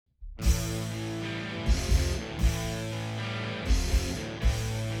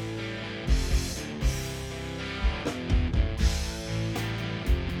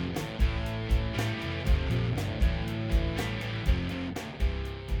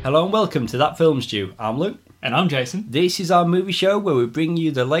Hello and welcome to That Film Stew. I'm Luke. And I'm Jason. This is our movie show where we bring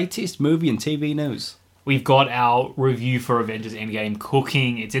you the latest movie and TV news. We've got our review for Avengers Endgame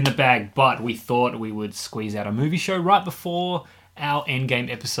cooking. It's in the bag, but we thought we would squeeze out a movie show right before our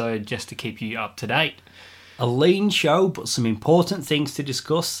Endgame episode just to keep you up to date. A lean show, but some important things to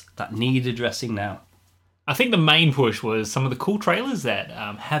discuss that need addressing now. I think the main push was some of the cool trailers that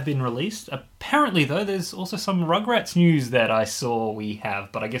have been released. Apparently, though, there's also some Rugrats news that I saw we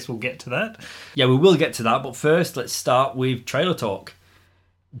have, but I guess we'll get to that. Yeah, we will get to that, but first let's start with trailer talk.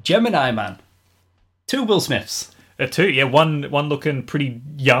 Gemini Man. 2 Will Smiths. Two, yeah, one looking pretty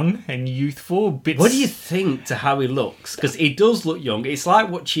young and youthful. What do you think to how he looks? Because he does look young. It's like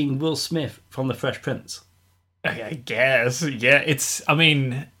watching Will Smith from The Fresh Prince. I guess, yeah.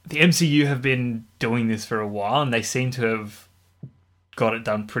 The MCU have been doing this for a while, and they seem to have got it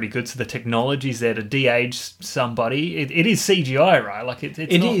done pretty good. So the technology's there to de-age somebody. It is CGI, right? Like it's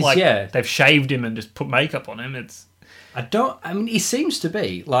not like they've shaved him and just put makeup on him. He seems to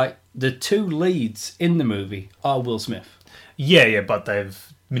be like the 2 leads in the movie are Will Smith. Yeah, but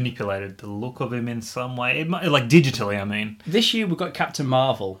they've manipulated the look of him in some way, like digitally. I mean, this year we've got Captain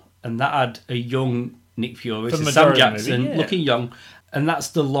Marvel, and that had a young Nick Fury, Sam Jackson, looking young, and that's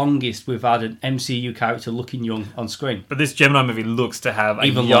the longest we've had an MCU character looking young on screen. But this Gemini movie looks to have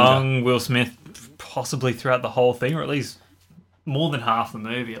even young longer. Will Smith possibly throughout the whole thing, or at least more than half the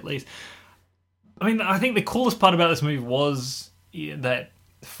movie, at least. I mean, I think the coolest part about this movie was that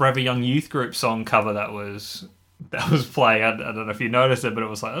Forever Young Youth Group song cover that was playing. I don't know if you noticed it, but it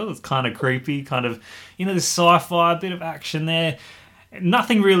was like, it's kind of creepy, kind of, this sci-fi, a bit of action there.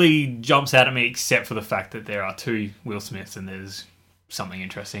 Nothing really jumps out at me except for the fact that there are 2 Will Smiths and there's something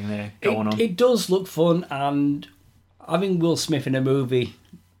interesting there going on. It does look fun, and having Will Smith in a movie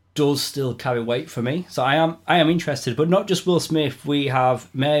does still carry weight for me. So I am interested, but not just Will Smith. We have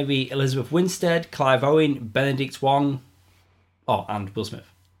Mary Elizabeth Winstead, Clive Owen, Benedict Wong, and Will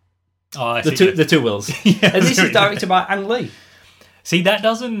Smith. Oh, I the see. The 2 Wills. Yeah, and this is directed by Ang Lee. See, that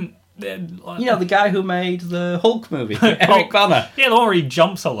doesn't... the guy who made the Hulk movie, Eric Bana. Yeah, the one where he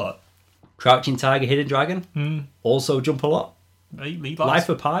jumps a lot. Crouching Tiger, Hidden Dragon, also jump a lot. Life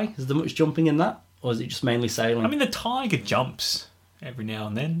of Pi, is there much jumping in that? Or is it just mainly sailing? I mean, the tiger jumps every now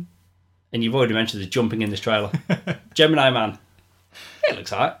and then. And you've already mentioned the jumping in this trailer. Gemini Man. It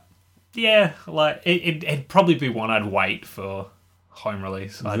looks alright. Yeah, like, it'd probably be one I'd wait for home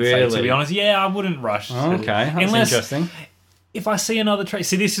release. I'd really? say, to be honest. Yeah, I wouldn't rush. Okay, that's interesting. If I see another trailer...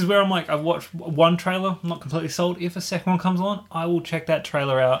 See, this is where I'm like, I've watched one trailer, I'm not completely sold. If a second one comes on, I will check that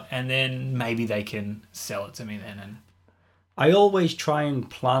trailer out, and then maybe they can sell it to me then. And I always try and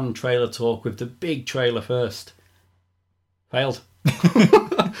plan trailer talk with the big trailer first. Failed.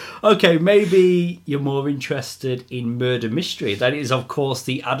 Okay, maybe you're more interested in Murder Mystery. That is, of course,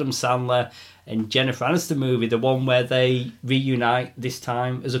 the Adam Sandler and Jennifer Aniston movie, the one where they reunite this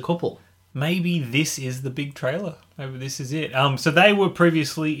time as a couple. Maybe this is the big trailer. Maybe this is it. So they were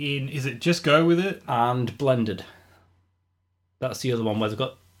previously in... Is it Just Go With It? And Blended. That's the other one where they've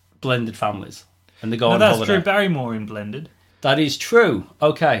got blended families. And they go on that's holiday. True. Barrymore in Blended. That is true.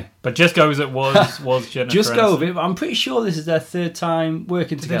 Okay. But Just Go With It was Jennifer Just Aniston. Go With It. I'm pretty sure this is their 3rd time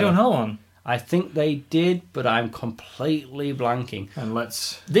working together. Did they do another one? I think they did, but I'm completely blanking. And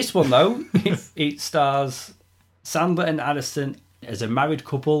let's... This one, though, it stars Sandler and Aniston as a married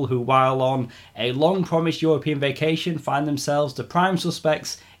couple who, while on a long-promised European vacation, find themselves the prime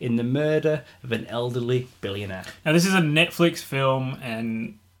suspects in the murder of an elderly billionaire. Now, this is a Netflix film,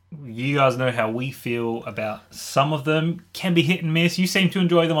 and you guys know how we feel about some of them. Can be hit and miss. You seem to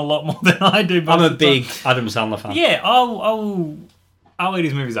enjoy them a lot more than I do. I'm a big Adam Sandler fan. Yeah, I'll eat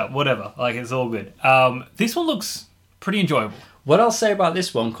his movies up. Whatever. Like, it's all good. This one looks pretty enjoyable. What I'll say about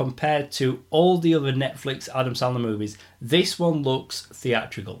this one, compared to all the other Netflix Adam Sandler movies, this one looks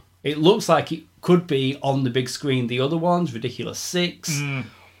theatrical. It looks like it could be on the big screen. The other ones, Ridiculous Six,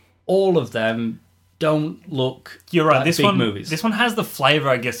 all of them don't look You're right. like This big one, movies. This one has the flavour,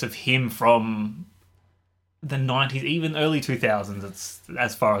 I guess, of him from the 90s, even early 2000s. It's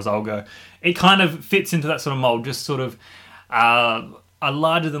as far as I'll go. It kind of fits into that sort of mould, just sort of a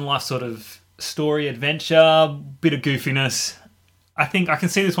larger-than-life sort of story, adventure, bit of goofiness. I think I can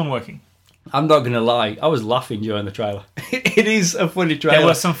see this one working. I'm not going to lie, I was laughing during the trailer. It is a funny trailer. There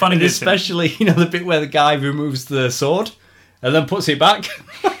were some funny bits. Especially, the bit where the guy removes the sword and then puts it back.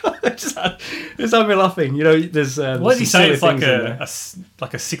 It's had me laughing. There's what did he say? It's like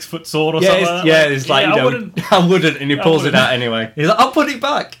a 6-foot sword or something like that? Yeah, it's like, I wouldn't, and he pulls it out anyway. He's like, I'll put it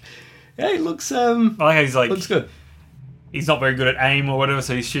back. Yeah, it looks, I like how he's like, looks good. he's not very good at aim or whatever,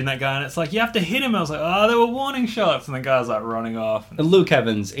 so he's shooting that guy, and it's like, you have to hit him. I was like, oh, there were warning shots, and the guy's like running off. And Luke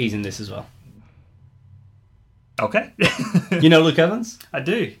Evans, he's in this as well. Okay. You know Luke Evans? I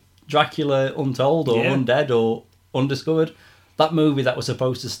do. Dracula Untold or Undead or Undiscovered. That movie that was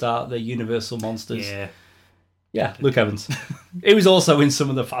supposed to start the Universal Monsters. Yeah, Luke Evans. He was also in some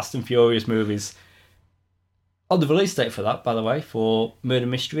of the Fast and Furious movies. On the release date for that, by the way, for Murder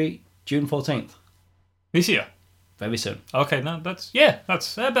Mystery, June 14th. This year? Very soon. Okay, no, that's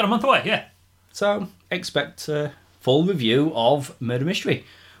about a month away, yeah. So, expect a full review of Murder Mystery.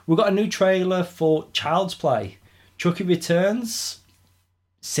 We've got a new trailer for Child's Play. Chucky returns.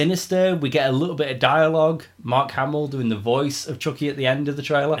 Sinister. We get a little bit of dialogue. Mark Hamill doing the voice of Chucky at the end of the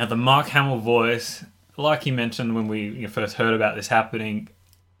trailer. Now, the Mark Hamill voice, like you mentioned when we first heard about this happening,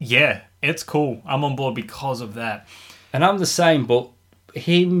 yeah, it's cool. I'm on board because of that. And I'm the same, but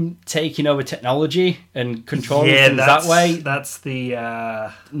him taking over technology and controlling things that way, that's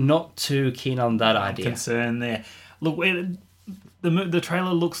the not too keen on that idea. Concern there. Look, the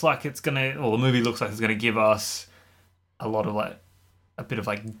trailer looks like it's gonna, or the movie looks like it's gonna give us a lot of like a bit of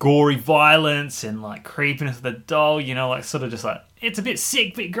like gory violence and like creepiness of the doll. You know, like sort of just like it's a bit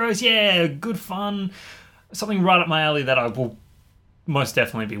sick, bit gross. Yeah, good fun. Something right up my alley that I will most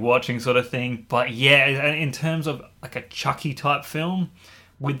definitely be watching, sort of thing. But yeah, in terms of like a Chucky type film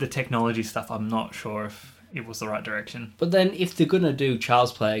with the technology stuff, I'm not sure if it was the right direction. But then if they're going to do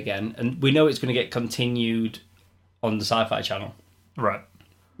Child's Play again, and we know it's going to get continued on the Sci-Fi Channel, right?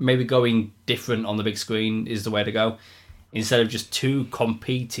 Maybe going different on the big screen is the way to go, instead of just two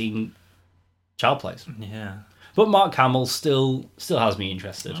competing child plays. Yeah. But Mark Hamill still has me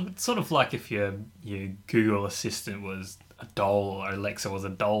interested. It's sort of like if your Google Assistant was a doll or Alexa was a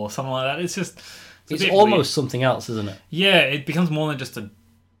doll or something like that. It's just... It's almost weird. Something else, isn't it? Yeah, it becomes more than just a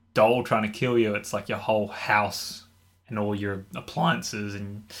doll trying to kill you. It's like your whole house and all your appliances.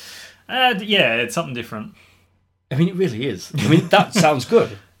 And yeah, it's something different. I mean, it really is. I mean, that sounds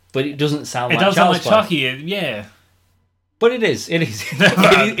good, but it doesn't sound like Child's Play. It doesn't sound like Chucky, yeah. But it is. It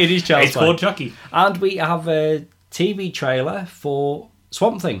is Child's Play. It's called Chucky. And we have a TV trailer for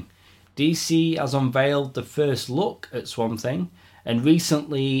Swamp Thing. DC has unveiled the first look at Swamp Thing and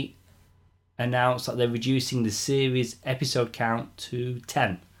recently announced that they're reducing the series episode count to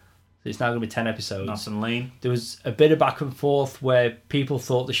 10. So it's now going to be 10 episodes. Nice and lean. There was a bit of back and forth where people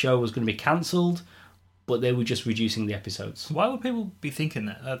thought the show was going to be cancelled, but they were just reducing the episodes. Why would people be thinking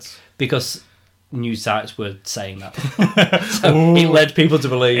that? That's because news sites were saying that. So it led people to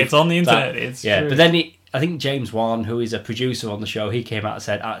believe it's on the internet. It's true. But then I think James Wan, who is a producer on the show, he came out and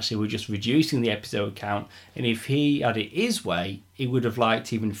said, actually, we're just reducing the episode count. And if he had it his way, he would have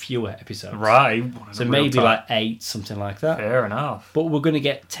liked even fewer episodes. Right. So maybe like 8, something like that. Fair enough. But we're going to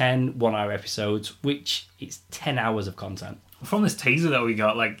get 10 one-hour episodes, which is 10 hours of content. From this teaser that we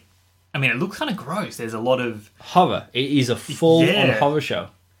got, like, I mean, it looks kind of gross. There's a lot of... horror. It is a full-on horror show.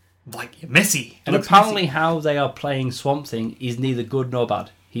 Like, messy. And apparently how they are playing Swamp Thing is neither good nor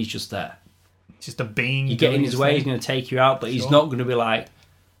bad. He's just there. Just a being. You get in his way, he's going to take you out, but he's not going to be like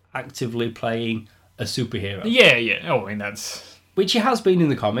actively playing a superhero. Yeah. Oh, I mean, that's... Which he has been in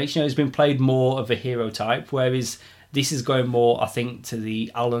the comics. You know, he's been played more of a hero type, whereas this is going more, I think, to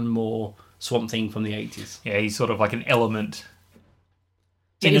the Alan Moore Swamp Thing from the 80s. Yeah, he's sort of like an element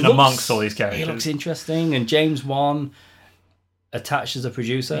in and amongst all these characters. He looks interesting, and James Wan attached as a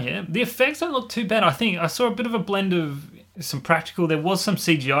producer. Yeah, the effects don't look too bad. I think I saw a bit of a blend of some practical. There was some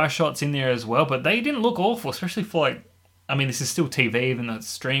CGI shots in there as well, but they didn't look awful, especially for like. I mean, this is still TV, even though it's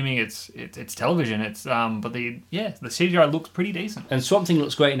streaming. It's television. But the CGI looks pretty decent. And Swamp Thing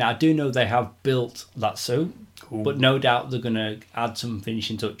looks great now. I do know they have built that suit, but no doubt they're going to add some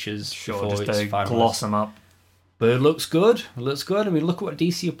finishing touches. Sure, just to gloss them up. But it looks good. I mean, look at what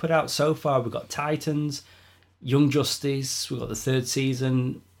DC have put out so far. We've got Titans, Young Justice. We've got the 3rd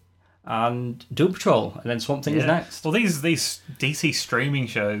season. And Doom Patrol, and then Swamp Thing is next. Well, these DC streaming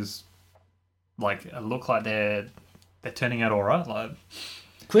shows, like, look like they're turning out all right. Like,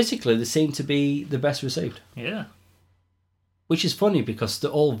 critically, they seem to be the best received. Yeah, which is funny because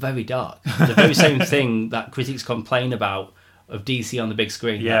they're all very dark. The very same thing that critics complain about of DC on the big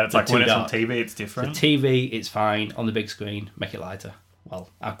screen. Yeah, it's like when it's on TV, it's different. The TV, it's fine. On the big screen, make it lighter. Well,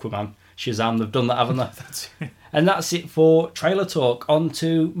 Aquaman, Shazam, they've done that, haven't they? That's it. And that's it for trailer talk. On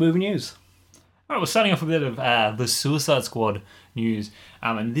to movie news. All right, we're starting off with a bit of the Suicide Squad news.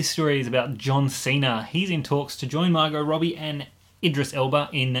 And this story is about John Cena. He's in talks to join Margot Robbie and Idris Elba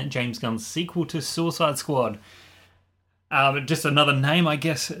in James Gunn's sequel to Suicide Squad. Just another name, I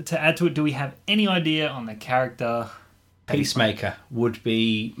guess, to add to it. Do we have any idea on the character? Peacemaker would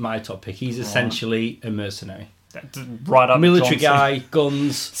be my top pick. He's essentially a mercenary. Right up military John guy,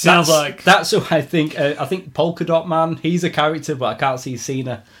 guns. Sounds like that's who I think. I think Polka Dot Man. He's a character, but I can't see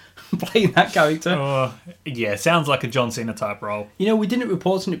Cena playing that character. Yeah, sounds like a John Cena type role. You know, we didn't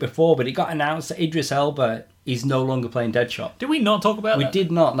report on it before, but it got announced that Idris Elba is no longer playing Deadshot. Did we not talk about that? We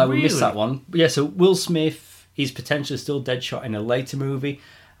did not. No, Really? we missed that one. But yeah, so Will Smith is potentially still Deadshot in a later movie,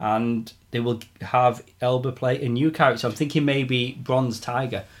 and they will have Elba play a new character. I'm thinking maybe Bronze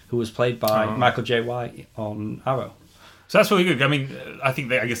Tiger, who was played by Michael J. White on Arrow. So that's really good. I mean, I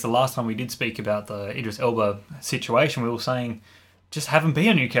think I guess the last time we did speak about the Idris Elba situation, we were saying just have him be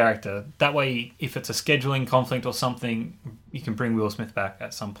a new character. That way, if it's a scheduling conflict or something, you can bring Will Smith back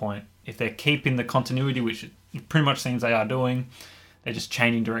at some point. If they're keeping the continuity, which it pretty much seems they are doing, they're just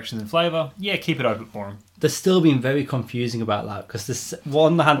changing directions and flavour, yeah, keep it open for him. They're still being very confusing about that, because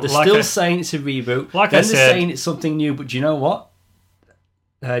on the hand, they're Like still saying it's a reboot, like then I they're said, saying it's something new, but do you know what?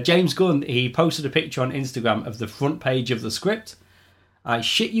 James Gunn, he posted a picture on Instagram of the front page of the script. I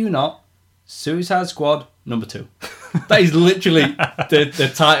shit you not, Suicide Squad #2. That is literally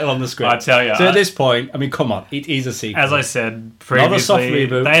the title on the script. I tell you. So at this point, I mean, come on, it is a sequel. As I said previously, Not a soft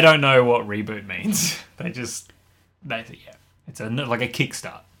reboot. They don't know what reboot means. It's like a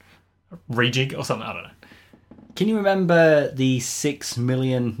kickstart, rejig or something. I don't know. Can you remember the $6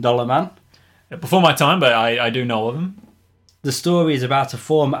 million man? Before my time, but I do know of him. The story is about a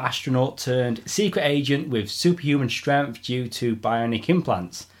former astronaut turned secret agent with superhuman strength due to bionic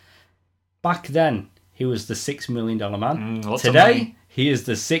implants. Back then, he was the $6 million man. Today, he is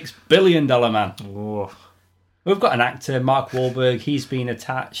the $6 billion man. Oh. We've got an actor, Mark Wahlberg. He's been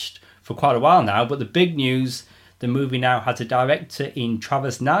attached for quite a while now, but the big news, the movie now has a director in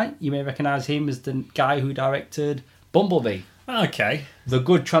Travis Knight. You may recognise him as the guy who directed Bumblebee. Okay. The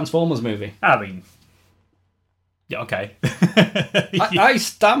good Transformers movie. I mean, yeah, okay. I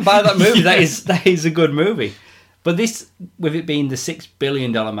stand by that movie. That is a good movie. But this, with it being the $6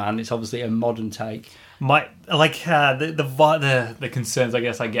 billion man, it's obviously a modern take. The concerns I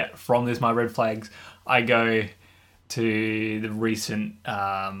guess I get from this, my red flags, I go to the recent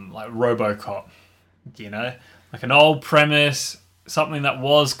RoboCop. You know, like an old premise, something that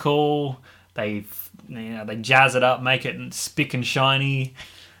was cool. They jazz it up, make it spick and shiny.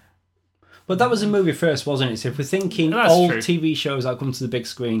 But that was a movie first, wasn't it? So if we're thinking old TV shows that come to the big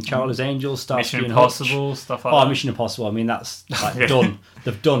screen, Charlie's Angels, Starsky Mission and Impossible, Hutch. stuff like that. Mission Impossible. I mean, that's done.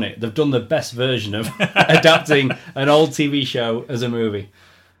 They've done it. They've done the best version of adapting an old TV show as a movie.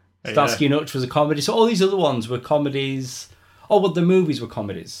 Starsky and Hutch was a comedy. So all these other ones were comedies. Oh, but the movies were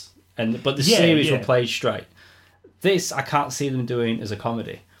comedies, but the series were played straight. This I can't see them doing as a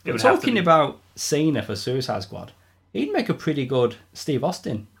comedy. But talking about Cena for Suicide Squad, he'd make a pretty good Steve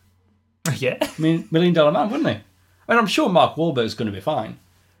Austin. Yeah. I mean, $1 million man, wouldn't he? And I'm sure Mark Wahlberg's going to be fine.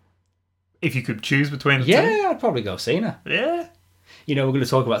 If you could choose between the two? Yeah, I'd probably go Cena. Yeah. You know, we're going to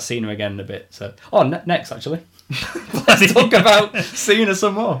talk about Cena again in a bit. So, next, actually. Let's talk about Cena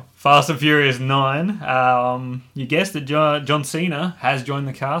some more. Fast and Furious 9. You guessed that John Cena has joined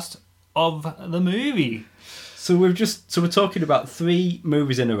the cast of the movie. So we're talking about 3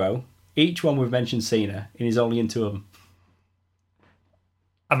 movies in a row. Each one we've mentioned Cena, and he's only in 2 of them.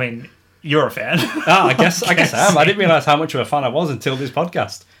 I mean, you're a fan. I guess I am. I didn't realise how much of a fan I was until this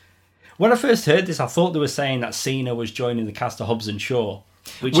podcast. When I first heard this, I thought they were saying that Cena was joining the cast of Hobbs and Shaw,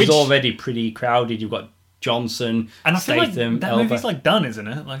 which is already pretty crowded. You've got Johnson, and I feel Statham, like that Elba. movie's like done, isn't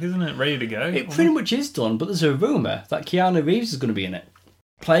it? Like, isn't it ready to go? It pretty much is done, but there's a rumour that Keanu Reeves is going to be in it,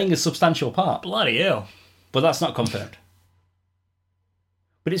 playing a substantial part. Bloody hell. But that's not confirmed.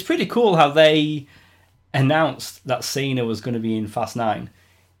 But it's pretty cool how they announced that Cena was going to be in Fast 9.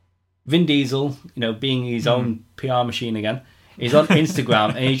 Vin Diesel, being his own PR machine again, is on Instagram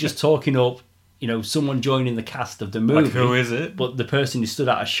and he's just talking up, someone joining the cast of the movie. Like, who is it? But the person who stood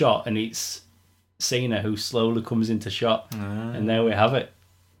out a shot, and it's Cena who slowly comes into shot. And there we have it.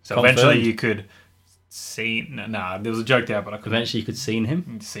 So confirmed. Eventually you could see... No, there was a joke there, but I couldn't... Eventually you could see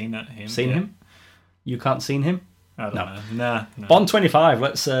him. Seen him? Seen him? You can't see him? I don't know. Nah. Bond 25.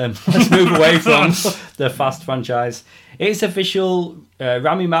 Let's move away from the Fast franchise. It's official.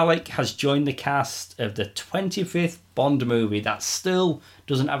 Rami Malek has joined the cast of the 25th Bond movie that still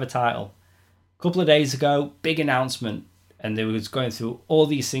doesn't have a title. A couple of days ago, big announcement, and they was going through all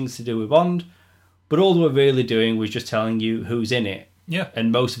these things to do with Bond, but all they were really doing was just telling you who's in it. Yeah.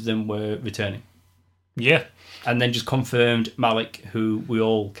 And most of them were returning. Yeah. And then just confirmed Malek, who we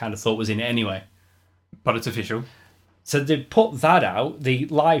all kind of thought was in it anyway. But it's official. So they put that out, they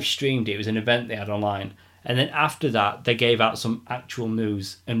live streamed it, it was an event they had online, and then after that they gave out some actual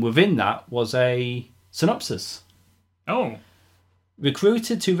news, and within that was a synopsis. Oh.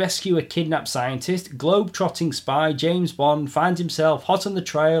 Recruited to rescue a kidnapped scientist, globe-trotting spy James Bond finds himself hot on the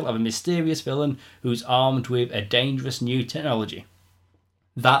trail of a mysterious villain who's armed with a dangerous new technology.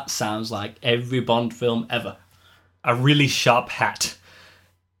 That sounds like every Bond film ever. A really sharp hat.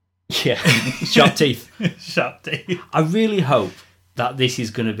 Yeah, sharp teeth. Sharp teeth. I really hope that this is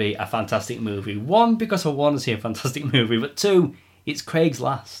going to be a fantastic movie. One, because I want to see a fantastic movie, but two, it's Craig's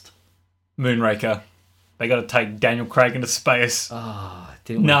last. Moonraker. They got to take Daniel Craig into space. Oh, it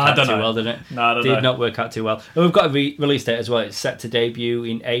didn't work out too well, did it? No, I don't know. Did not work out too well. And we've got a release date as well. It's set to debut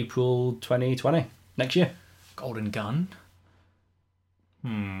in April 2020, next year. Golden Gun?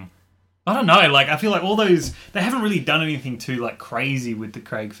 I don't know. Like, I feel like all those... They haven't really done anything too, like, crazy with the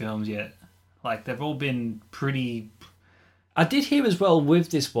Craig films yet. Like, they've all been pretty... I did hear as well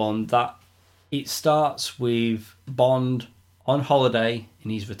with this one that it starts with Bond on holiday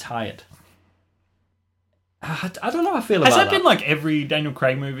and he's retired. I don't know how I feel about that. Has that been like every Daniel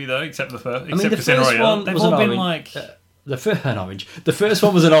Craig movie though, except the first? Except the Casino first Royale? one They've was all an been orange. like The first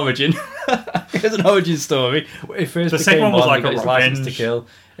one was an origin. It was an origin story. It first the became second one was Bond, like a got his license revenge. to kill,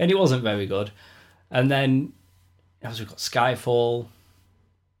 and it wasn't very good. And then, as we've got Skyfall.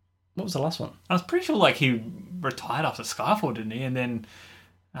 What was the last one? I was pretty sure like he retired after Skyfall, didn't he? And then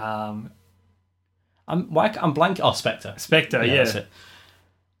I'm blank. Oh, Spectre. Spectre, yeah. That's it.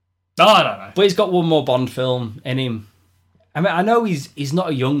 Oh, I don't know. But he's got one more Bond film in him. I mean, I know he's not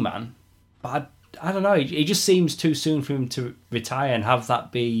a young man, but I don't know. It just seems too soon for him to retire and have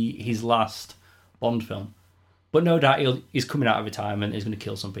that be his last Bond film. But no doubt he's coming out of retirement. He's going to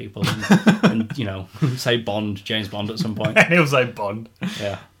kill some people and say Bond, James Bond at some point. And he'll say Bond.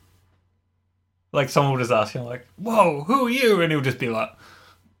 Yeah. Like someone will just ask him, like, "Whoa, who are you?" And he'll just be like,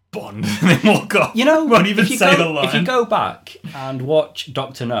 "Bond," and then walk off. Won't even say the line. If you go back and watch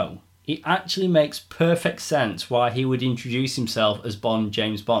Dr. No, it actually makes perfect sense why he would introduce himself as Bond,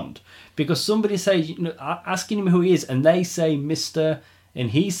 James Bond, because somebody says, asking him who he is, and they say Mr. and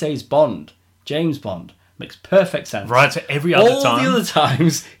he says Bond, James Bond. Makes perfect sense. Right, so every other time. All the other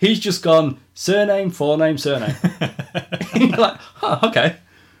times, he's just gone surname, forename, surname. And you're like, oh, okay.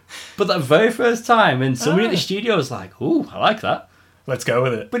 But that very first time, and somebody at the studio was like, ooh, I like that. Let's go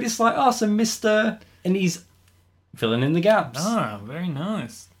with it. But it's like, oh, so Mr. and he's filling in the gaps. Oh, very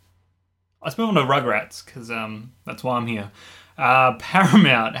nice. Let's move on to Rugrats, because that's why I'm here.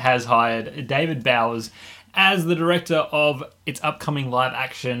 Paramount has hired David Bowers as the director of its upcoming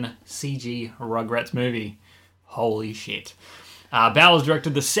live-action CG Rugrats movie. Holy shit. Bowers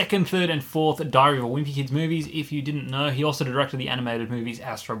directed the second, third, and fourth Diary of a Wimpy Kids movies. If you didn't know, he also directed the animated movies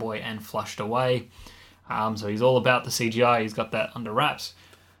Astro Boy and Flushed Away. So he's all about the CGI. He's got that under wraps.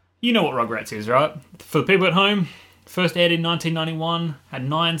 You know what Rugrats is, right? For the people at home, first aired in 1991, had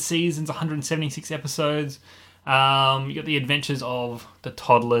 9 seasons, 176 episodes. You got the adventures of the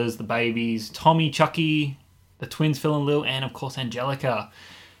toddlers, the babies, Tommy, Chucky, the twins Phil and Lil, and of course Angelica.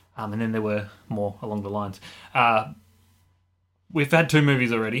 And then there were more along the lines. We've had 2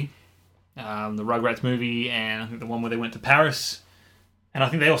 movies already. The Rugrats movie and I think the one where they went to Paris. And I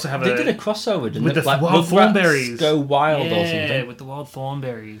think they also have They did a crossover, didn't with they? the Like Wild Rugrats Thornberries. Go Wild or something. Yeah, with the Wild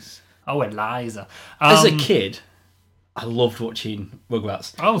Thornberries. Oh, Eliza. As a kid, I loved watching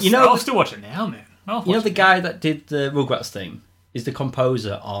Rugrats. I'll still watch it now, man. The guy that did the Rugrats theme is the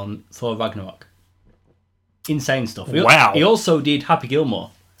composer on Thor Ragnarok. Insane stuff. Wow. He also did Happy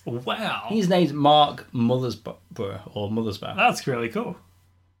Gilmore. Wow. His name's Mark Mothersbaugh. That's really cool.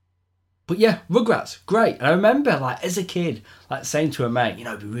 But yeah, Rugrats, great. And I remember, as a kid, saying to a mate,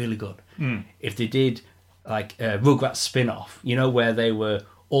 it'd be really good if they did, a Rugrats spin-off, where they were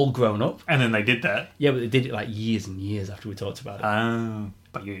all grown up. And then they did that. Yeah, but they did it, years and years after we talked about it.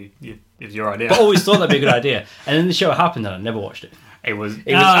 But it's your idea. But I always thought that'd be a good idea. And then the show happened and I never watched it. It wasn't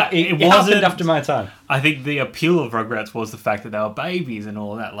happened after my time. I think the appeal of Rugrats was the fact that they were babies and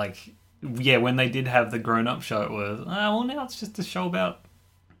all that. When they did have the grown-up show, it was, now it's just a show about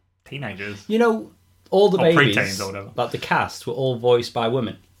teenagers. All the babies, preteens or whatever. the cast, were all voiced by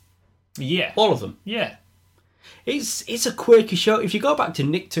women. Yeah. All of them. Yeah. It's a quirky show. If you go back to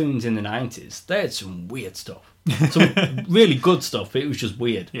Nicktoons in the 90s, they had some weird stuff. Some really good stuff, but it was just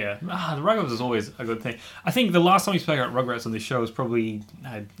weird. Yeah. The Rugrats is always a good thing. I think the last time we spoke about Rugrats on this show was probably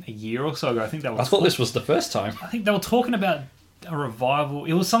a year or so ago. I thought this was the first time. I think they were talking about a revival.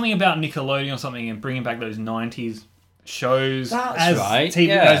 It was something about Nickelodeon or something and bringing back those 90s shows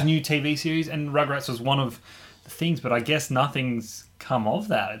as new TV series, and Rugrats was one of the things, but I guess nothing's come of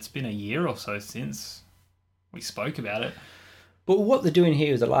that. It's been a year or so since we spoke about it. But what they're doing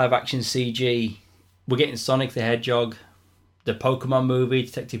here is the live action CG. We're getting Sonic the Hedgehog, the Pokemon movie,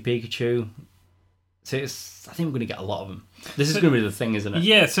 Detective Pikachu. So I think we're going to get a lot of them. This is going to be the thing, isn't it?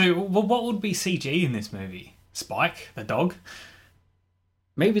 Yeah, so what would be CG in this movie? Spike, the dog?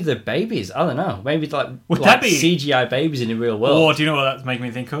 Maybe the babies. I don't know. Maybe would that be CGI babies in the real world. Or do you know what that's making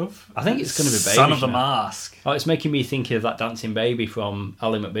me think of? I think it's going to be babies. Son of the Mask. Oh, it's making me think of that dancing baby from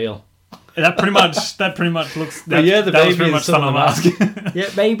Ally McBeal. That pretty much looks. The baby pretty much Son of the Mask. Yeah,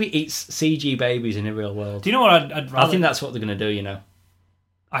 maybe it's CG babies in the real world. Do you know what I'd rather? I think that's what they're going to do.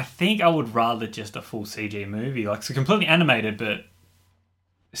 I think I would rather just a full CG movie, like so completely animated, but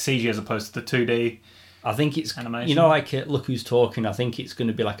CG as opposed to the 2D. I think it's animation. Like Look Who's Talking. I think it's going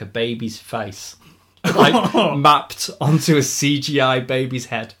to be like a baby's face, like mapped onto a CGI baby's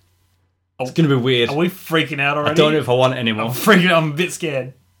head. It's going to be weird. Are we freaking out already? I don't know if I want it anymore. I'm a bit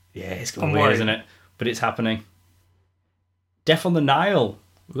scared. Yeah, it's going to be weird, isn't it? But it's happening. Death on the Nile.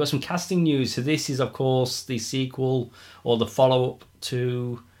 We've got some casting news. So this is, of course, the sequel or the follow-up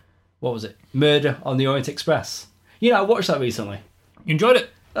to, what was it? Murder on the Orient Express. I watched that recently. You enjoyed it?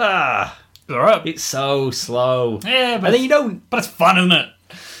 It's all right. It's so slow. Yeah, but and then but it's fun, isn't it?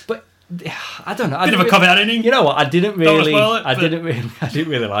 But I don't know. Bit of a cop-out ending. You know what? I didn't really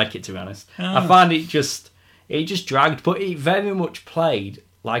like it, to be honest. Oh. I found it just dragged, but it very much played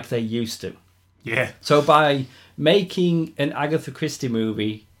like they used to. Yeah. So by making an Agatha Christie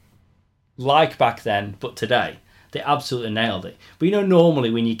movie like back then, but today, they absolutely nailed it. But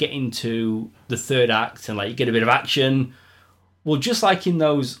normally when you get into the third act and you get a bit of action, well, just like in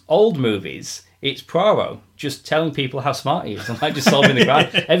those old movies, it's Poirot just telling people how smart he is and just solving the crime.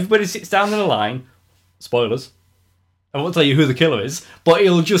 Everybody sits down in a line. Spoilers. I won't tell you who the killer is, but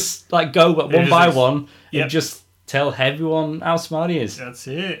he'll just go one by one and just tell everyone how smart he is. That's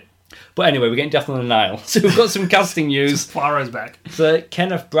it. But anyway, we're getting Death on the Nile. So we've got some casting news. Poirot's back. So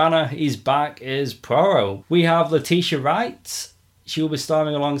Kenneth Branagh is back as Poirot. We have Letitia Wright. She will be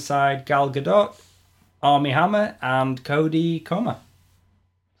starring alongside Gal Gadot, Armie Hammer, and Cody Comer.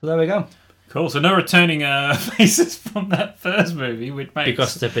 So there we go. Cool. So no returning faces from that first movie, which makes...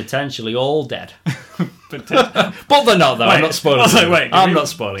 Because they're potentially all dead. But they're not, though. I'm not spoiling it. I'm not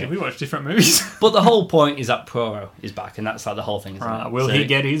spoiling it. Can we watch different movies? But the whole point is that Poirot is back, and that's the whole thing, isn't it? Will he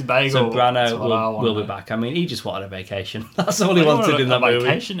get his bagel? So Branagh will be back. I mean, he just wanted a vacation. That's all he wanted in that movie. A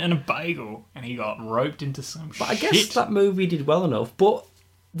vacation and a bagel, and he got roped into some shit. But I guess that movie did well enough, but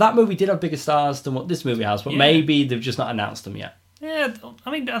that movie did have bigger stars than what this movie has, but maybe they've just not announced them yet. Yeah,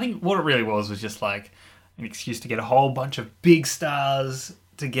 I mean, I think what it really was just an excuse to get a whole bunch of big stars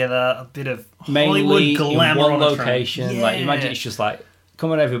together, a bit of mainly Hollywood glamour in one on location. Yeah. Imagine it's just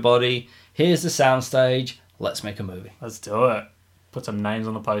come on everybody, here's the soundstage, let's make a movie. Let's do it. Put some names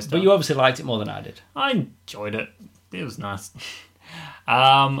on the poster. But you obviously liked it more than I did. I enjoyed it. It was nice.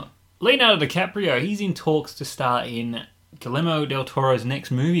 Leonardo DiCaprio, he's in talks to star in Guillermo del Toro's next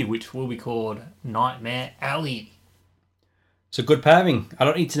movie, which will be called Nightmare Alley. So good pairing. I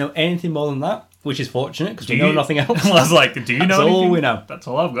don't need to know anything more than that, which is fortunate because we know nothing else. I was like, do you know anything? That's all we know. That's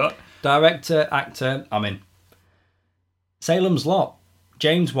all I've got. Director, actor, I'm in. Salem's Lot.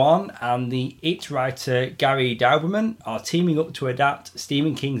 James Wan and the It writer Gary Dauberman are teaming up to adapt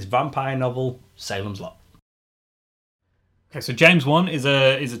Stephen King's vampire novel, Salem's Lot. Okay, so James Wan is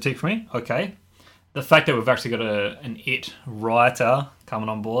a tick for me. Okay. The fact that we've actually got an It writer coming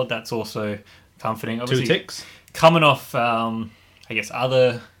on board, that's also comforting. Obviously, 2 ticks. Coming off, I guess,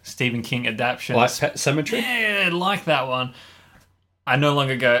 other Stephen King adaptations. Like Pet Sematary? Yeah, like that one. I no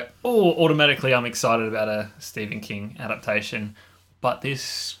longer go, automatically I'm excited about a Stephen King adaptation. But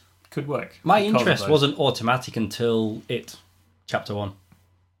this could work. My interest wasn't automatic until It, Chapter 1.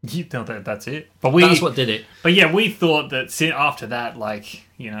 You know that's it. That's what did it. But yeah, we thought that after that,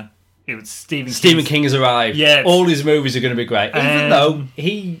 it was Stephen King has arrived. Yeah, all his movies are going to be great, even though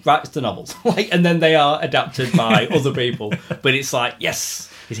he writes the novels, and then they are adapted by other people. But it's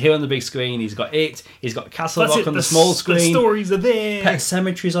yes, he's here on the big screen. He's got It. He's got Castle Rock on the small screen. The stories are there. Pet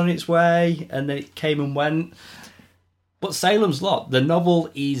Sematry's on its way, and then it came and went. But Salem's Lot, the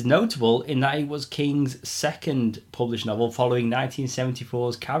novel, is notable in that it was King's second published novel following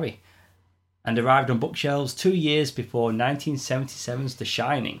 1974's Carrie, and arrived on bookshelves 2 years before 1977's The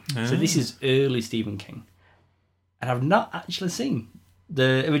Shining. So this is early Stephen King. And I've not actually seen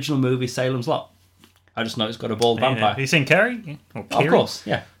the original movie Salem's Lot. I just know it's got a bald vampire. Have you seen Carrie? Of course,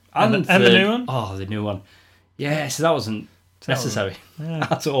 yeah. And the new one? Oh, the new one. Yeah, so that wasn't necessary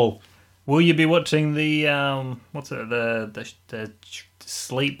at all. Will you be watching the the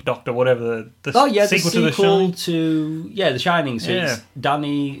Sleep Doctor, whatever the sequel to The Shining? The Shining. So it's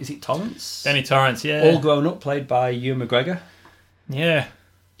Danny, is it Torrance? Danny Torrance, all grown up, played by Ewan McGregor. Yeah,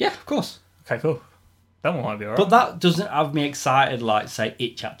 of course. Okay, cool. That one might be alright. But that doesn't have me excited like, say,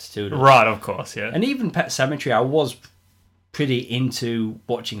 It Chapter 2 does. Right, of course, yeah. And even Pet Sematary, I was pretty into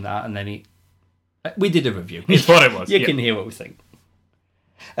watching that, and then we did a review. It's what it was. You can hear what we think.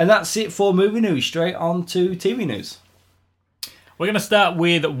 And that's it for movie news. Straight on to TV news. We're going to start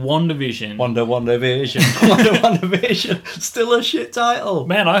with WandaVision. WandaVision. WandaVision. Still a shit title.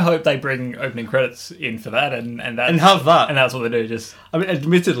 Man, I hope they bring opening credits in for that and have that. And that's what they do. Just I mean,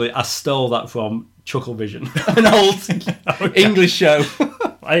 admittedly, I stole that from Chucklevision, an old English show.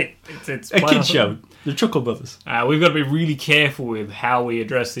 It's a kid show. The Chuckle Brothers. We've got to be really careful with how we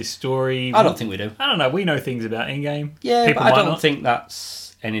address this story. I don't think we do. I don't know. We know things about Endgame. Yeah, people but I don't think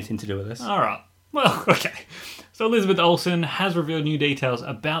that's anything to do with this. All right. Well, okay. So Elizabeth Olsen has revealed new details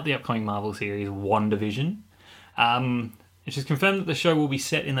about the upcoming Marvel series WandaVision. She's confirmed that the show will be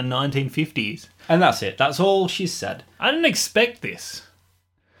set in the 1950s. And that's it. That's all she's said. I didn't expect this.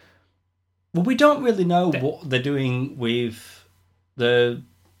 Well, we don't really know what they're doing with the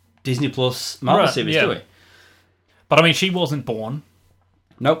Disney Plus Marvel series, do we? But I mean, she wasn't born.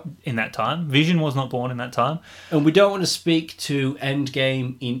 Nope. In that time. Vision was not born in that time. And we don't want to speak to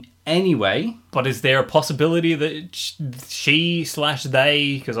Endgame in any way. But is there a possibility that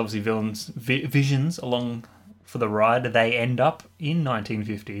she/they, because obviously Vision's along for the ride, they end up in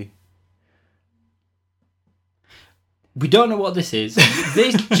 1950? We don't know what this is.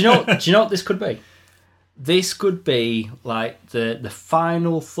 Do you know what this could be? This could be like the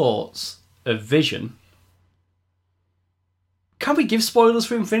final thoughts of Vision. Can we give spoilers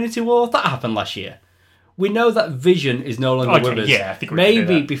for Infinity War? That happened last year. We know that Vision is no longer with us. Yeah, I think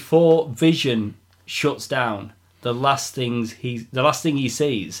maybe before Vision shuts down, the last thing he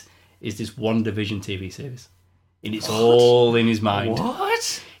sees is this WandaVision TV series, and it's all in his mind.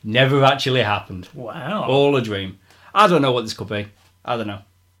 What? Never actually happened. Wow. All a dream. I don't know what this could be. I don't know.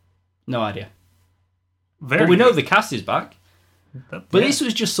 No idea. But we know the cast is back. But this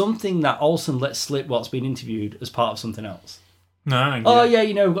was just something that Olsen let slip whilst being interviewed as part of something else. No. Yeah. Oh, yeah,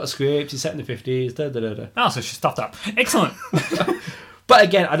 we've got a script. It's set in the 50s. Da, da, da, da. Oh, so she stuffed up. Excellent. But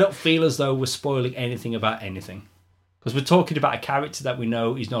again, I don't feel as though we're spoiling anything about anything. Because we're talking about a character that we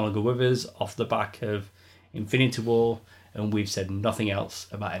know is no longer with us off the back of Infinity War, and we've said nothing else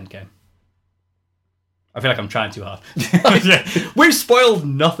about Endgame. I feel like I'm trying too hard. Yeah. We've spoiled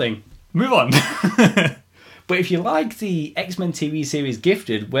nothing. Move on. But if you like the X-Men TV series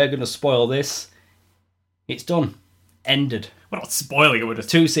Gifted, we're going to spoil this. It's done. Ended. We're not spoiling it. We're just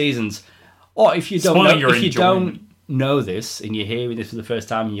 2 seasons. Or if you don't know this and you're hearing this for the first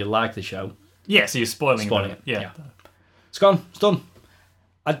time and you like the show, yeah, so you're spoiling it. Yeah. It's gone. It's done.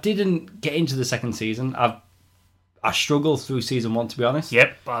 I didn't get into the second season. I struggled through season 1, to be honest.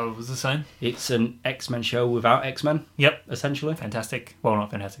 Yep, I was the same. It's an X-Men show without X-Men. Yep. Essentially. Fantastic. Well, not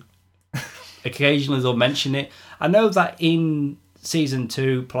fantastic. Occasionally they'll mention it. I know that in season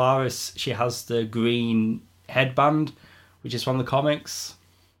 2, Polaris, she has the green headband, which is from the comics.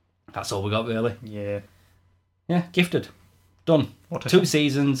 That's all we got, really. Yeah. Yeah, Gifted. Done. 2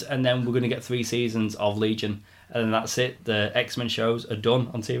 seasons, and then we're going to get 3 seasons of Legion. And then that's it. The X-Men shows are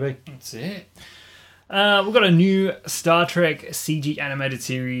done on TV. That's it. We've got a new Star Trek CG animated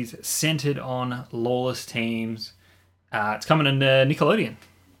series centered on lawless teams. It's coming in Nickelodeon.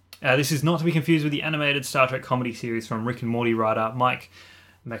 This is not to be confused with the animated Star Trek comedy series from Rick and Morty writer Mike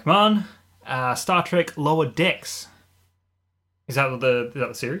McMahon. Star Trek Lower Decks. Is that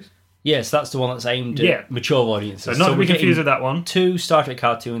the series? Yes, that's the one that's aimed at mature audiences. So not to be confused with that one. 2 Star Trek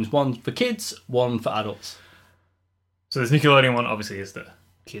cartoons, one for kids, one for adults. So this Nickelodeon one obviously is the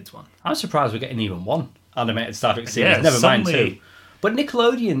kids one. I'm surprised we're getting even one animated Star Trek series. Never mind 2. But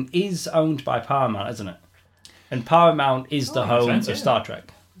Nickelodeon is owned by Paramount, isn't it? And Paramount is the home of Star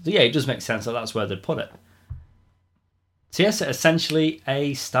Trek. So yeah, it does make sense that that's where they'd put it. So yes, essentially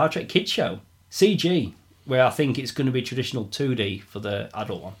a Star Trek kids show. CG, where I think it's going to be traditional 2D for the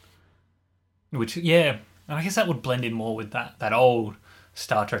adult one. Which, yeah, I guess that would blend in more with that old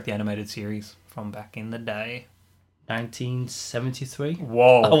Star Trek, the animated series from back in the day. 1973?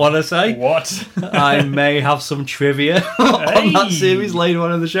 Whoa. I want to say. What? I may have some trivia on that series later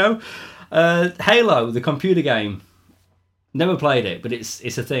on in the show. Halo, the computer game. Never played it, but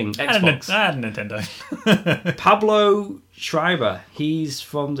it's a thing. Xbox. I had a Nintendo. Pablo Schreiber, he's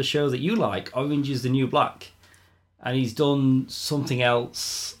from the show that you like, Orange is the New Black. And he's done something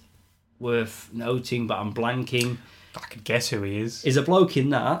else worth noting, but I'm blanking. I could guess who he is. Is a bloke in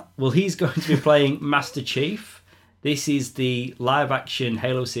that. Well, he's going to be playing Master Chief. This is the live-action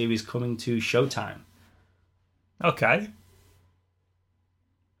Halo series coming to Showtime. Okay.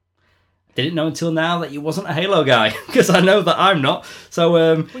 Didn't know until now that you wasn't a Halo guy, because I know that I'm not.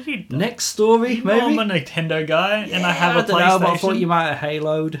 So, next story, maybe? I'm a Nintendo guy, and I have a PlayStation. Know, but I thought you might have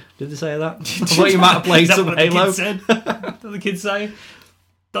Haloed. Did they say that? I thought you might have played some Halo. Is that what the kids say?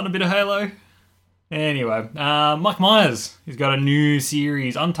 Done a bit of Halo? Anyway, Mike Myers. He's got a new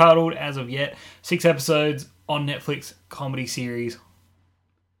series, untitled as of yet. 6 episodes on Netflix, comedy series.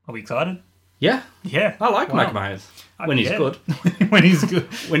 Are we excited? Yeah. Yeah. I like Mike Myers. When he's good. When he's good.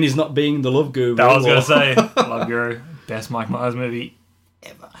 When he's not being the love guru. I was going to say, Love Guru, best Mike Myers movie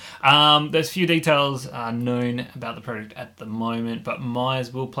ever. There's few details known about the project at the moment, but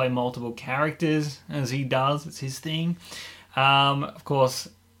Myers will play multiple characters as he does. It's his thing. Of course,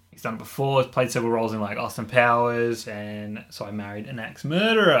 he's done it before. He's played several roles in like Austin Powers and So I Married an Axe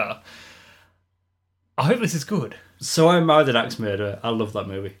Murderer. I hope this is good. So I Married an Axe Murderer. I love that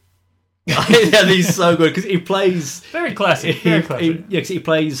movie. Yeah, he's so good because he plays very classic. Very classic. He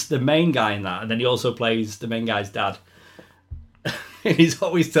plays the main guy in that, and then he also plays the main guy's dad. And he's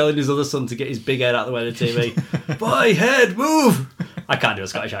always telling his other son to get his big head out of the way of the TV. Boy, head, move! I can't do a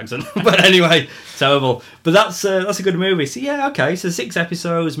Scottish accent, but anyway, terrible. But that's a good movie. So yeah, okay. So 6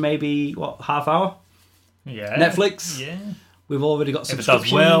 episodes, maybe half hour? Yeah. Netflix. Yeah. We've already got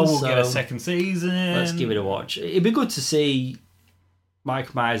subscriptions. If it does well, we'll get a second season. Let's give it a watch. It'd be good to see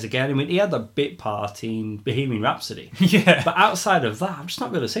Mike Myers again. I mean, he had a bit part in Bohemian Rhapsody. Yeah. But outside of that, I've just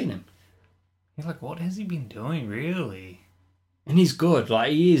not really seen him. You're like, what has he been doing, really? And he's good.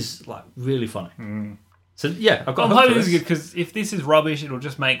 Like, he is, like, really funny. Mm. So, yeah, I've got I'm hoping this is good, because if this is rubbish, it'll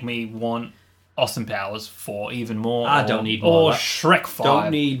just make me want Austin Powers 4 even more. I don't need more or of that. Shrek 5.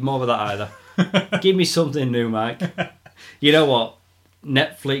 Don't need more of that either. Give me something new, Mike. You know what?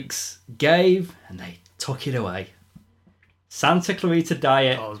 Netflix gave, and they took it away. Santa Clarita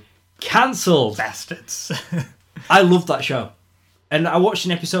Diet, cancelled. Bastards. I love that show. And I watched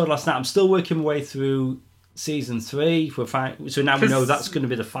an episode last night. I'm still working my way through season 3. So now we know that's going to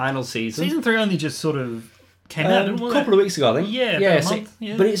be the final season. Season 3 only just sort of came out, a couple of weeks ago, I think. Yeah, a month.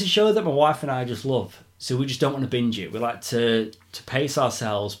 Yeah. But it's a show that my wife and I just love. So we just don't want to binge it. We like to pace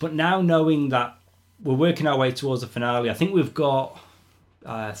ourselves. But now knowing that we're working our way towards the finale, I think we've got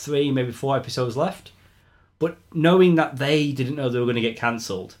 3, maybe 4 episodes left. But knowing that they didn't know they were going to get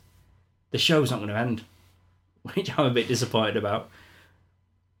cancelled, the show's not going to end, which I'm a bit disappointed about.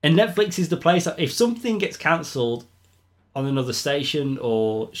 And Netflix is the place that if something gets cancelled on another station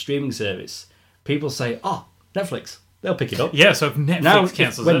or streaming service, people say, oh, Netflix, they'll pick it up. Yeah, so if Netflix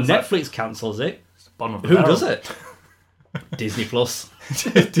cancels it... When Netflix cancels it, who does it? Disney Plus.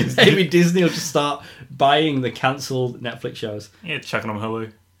 Maybe Disney will just start buying the cancelled Netflix shows. Yeah, chucking on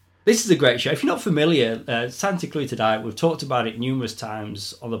Hulu. This is a great show. If you're not familiar, Santa Clarita Diet, we've talked about it numerous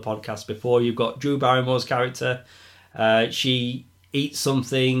times on the podcast before. You've got Drew Barrymore's character. She eats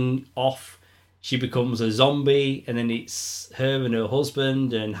something off. She becomes a zombie, and then it's her and her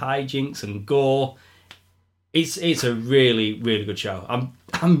husband and hijinks and gore. It's a really, really good show.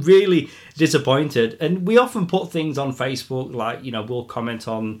 I'm really disappointed. And we often put things on Facebook, like, you know, we'll comment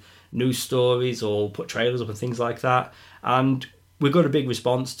on news stories or put trailers up and things like that. And we got a big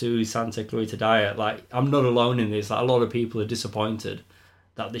response to Santa Clarita Diet. Like, I'm not alone in this. Like, a lot of people are disappointed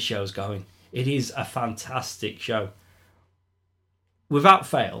that this show's going. It is a fantastic show. Without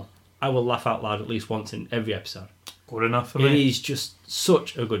fail, I will laugh out loud at least once in every episode. Good enough for me. It is just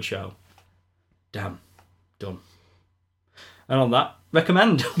such a good show. Damn. Done. And on that,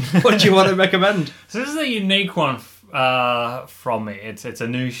 recommend. What do you want to recommend? So this is a unique one from me. It's a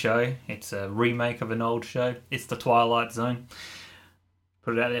new show. It's a remake of an old show. It's The Twilight Zone.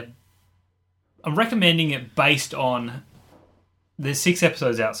 Put it out there. I'm recommending it based on... There's 6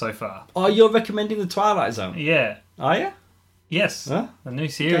 episodes out so far. Oh, you're recommending The Twilight Zone? Yeah. Are you? Yes. Huh? A new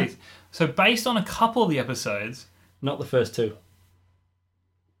series. Okay. So based on a couple of the episodes... Not the first 2.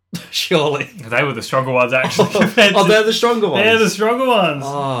 Surely. They were the stronger ones, actually. They're the stronger ones? They're the stronger ones.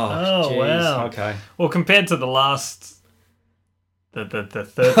 Oh, geez. Wow. Okay. Well, compared to the last... The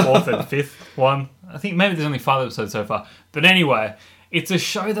 3rd, 4th, and 5th one. I think maybe there's only 5 episodes so far. But anyway, it's a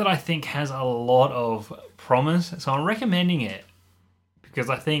show that I think has a lot of promise. So I'm recommending it. Because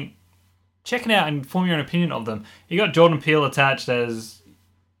I think... Check it out and form your own opinion of them. You got Jordan Peele attached as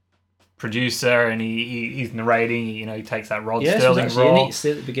producer, and he's narrating. You know, he takes that Rod Sterling role. It's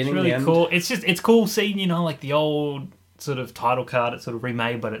at the beginning, it's really the end. cool. It's cool seeing, you know, like the old sort of title card. It's sort of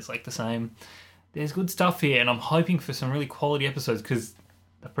remade, but it's like the same. There's good stuff here, and I'm hoping for some really quality episodes because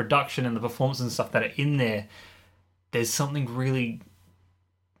the production and the performances and stuff that are in there. There's something really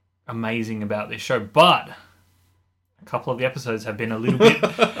amazing about this show, but a couple of the episodes have been a little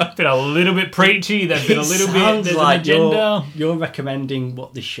bit preachy. They've been a little bit. There's like an agenda. You're recommending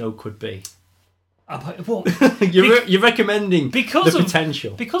what this show could be. Well, you're recommending the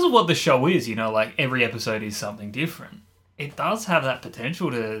potential because of what the show is. Like every episode is something different. It does have that potential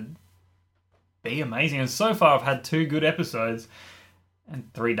to be amazing. And so far, I've had 2 good episodes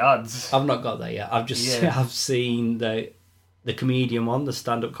and 3 duds. I've not got that yet. I've seen the comedian one, the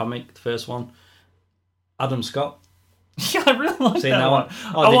stand-up comic, the first one, Adam Scott. Yeah, I really liked that one.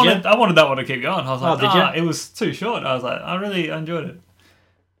 I wanted that one to keep going. I was like, it was too short. I was like, I really enjoyed it.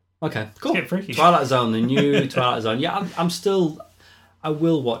 Okay, cool. Get freaky. Twilight Zone, the new Twilight Zone. Yeah, I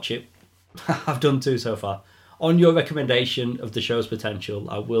will watch it. I've done 2 so far. On your recommendation of the show's potential,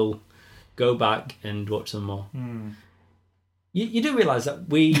 I will go back and watch some more. You do realise that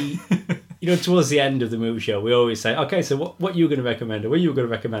we, towards the end of the movie show, we always say, okay, so what are you going to recommend, or what are you going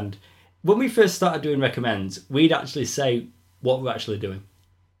to recommend? When we first started doing recommends, we'd actually say what we're actually doing.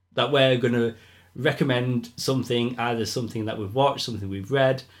 That we're going to recommend something, either something that we've watched, something we've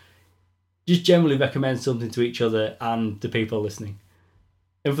read, just generally recommend something to each other and the people listening.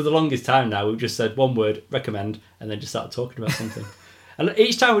 And for the longest time now, we've just said one word, recommend, and then just started talking about something. And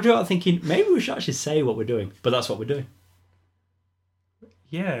each time we do it, I'm thinking, maybe we should actually say what we're doing. But that's what we're doing.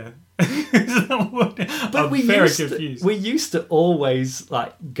 Yeah. I'm very confused. We used to always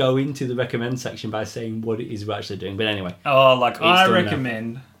go into the recommend section by saying what it is we're actually doing. But anyway. Oh, I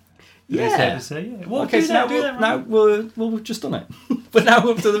recommend. Yeah. Well, okay, so now we've just done it. But now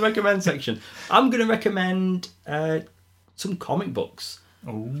we're up to the recommend section. I'm going to recommend some comic books.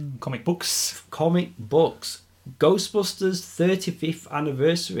 Oh, comic books. Comic books. Ghostbusters 35th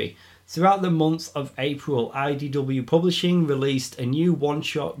anniversary. Throughout the month of April, IDW Publishing released a new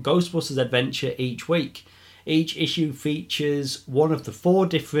one-shot Ghostbusters adventure each week. Each issue features one of the 4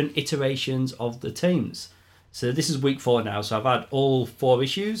 different iterations of the teams. So this is week 4 now, so I've had all 4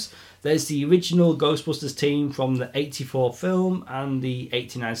 issues. There's the original Ghostbusters team from the 84 film and the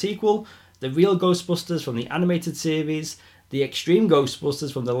 89 sequel, the real Ghostbusters from the animated series, the Extreme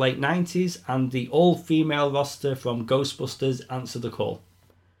Ghostbusters from the late 90s, and the all-female roster from Ghostbusters Answer the Call.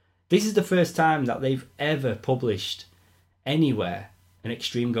 This is the first time that they've ever published anywhere an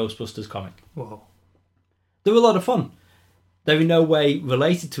Extreme Ghostbusters comic. Whoa. They're a lot of fun. They're in no way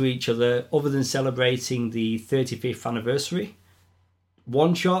related to each other other than celebrating the 35th anniversary.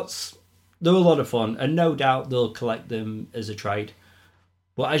 One-shots, they're a lot of fun, and no doubt they'll collect them as a trade.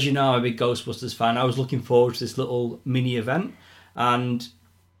 But as you know, I'm a big Ghostbusters fan. I was looking forward to this little mini event, and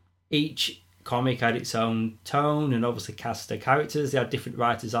each comic had its own tone and obviously cast of characters. They had different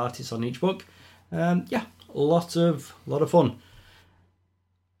writers, artists on each book. A lot of fun.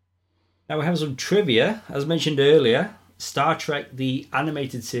 Now we have some trivia. As mentioned earlier, Star Trek, the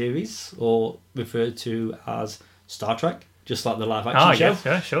animated series, or referred to as Star Trek, just like the live action show. Yes,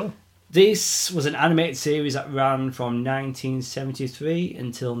 yeah, sure. This was an animated series that ran from 1973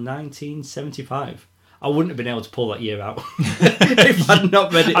 until 1975. I wouldn't have been able to pull that year out if I'd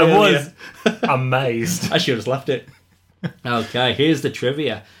not read it earlier. I was amazed. I should have left it. Okay, here's the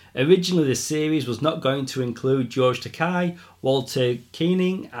trivia. Originally, this series was not going to include George Takei, Walter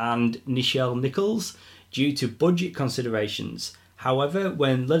Koenig, and Nichelle Nichols due to budget considerations. However,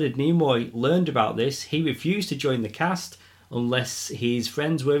 when Leonard Nimoy learned about this, he refused to join the cast unless his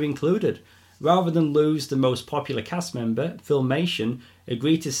friends were included. Rather than lose the most popular cast member, Filmation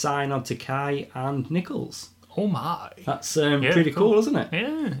agreed to sign on Takei and Nichols. Oh my. That's pretty cool, isn't it?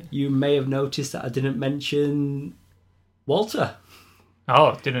 Yeah. You may have noticed that I didn't mention Walter.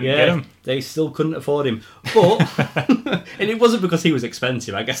 Oh, didn't get him. They still couldn't afford him. But and it wasn't because he was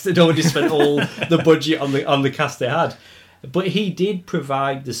expensive. I guess they'd already spent all the budget on the cast they had. But he did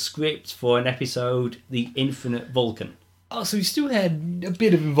provide the script for an episode, The Infinite Vulcan. Oh, so he still had a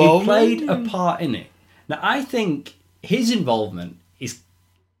bit of involvement. He played a part in it. Now, I think his involvement is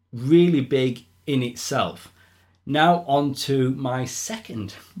really big in itself. Now on to my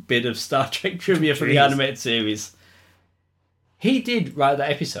second bit of Star Trek trivia for the animated series. He did write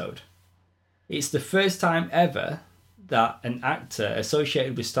that episode. It's the first time ever that an actor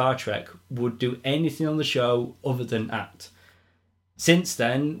associated with Star Trek would do anything on the show other than act. Since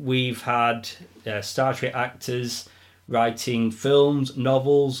then, we've had Star Trek actors writing films,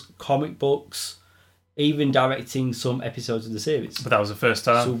 novels, comic books, even directing some episodes of the series. But that was the first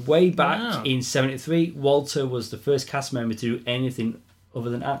time? So way back in 73, Walter was the first cast member to do anything other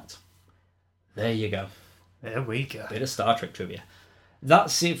than act. There you go. There we go. Bit of Star Trek trivia.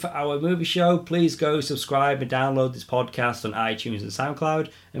 That's it for our movie show. Please go subscribe and download this podcast on iTunes and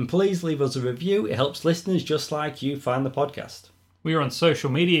SoundCloud. And please leave us a review. It helps listeners just like you find the podcast. We are on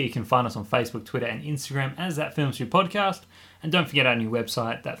social media. You can find us on Facebook, Twitter, and Instagram as That Film Stew Podcast. And don't forget our new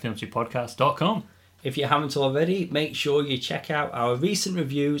website, thatfilmstewpodcast.com. If you haven't already, make sure you check out our recent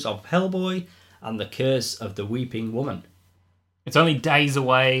reviews of Hellboy and The Curse of the Weeping Woman. It's only days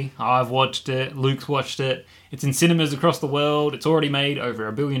away. I've watched it. Luke's watched it. It's in cinemas across the world. It's already made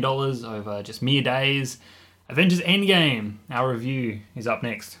over $1 billion over just mere days. Avengers Endgame, our review, is up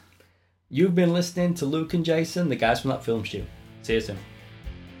next. You've been listening to Luke and Jason, the guys from That Film Stew. See you soon.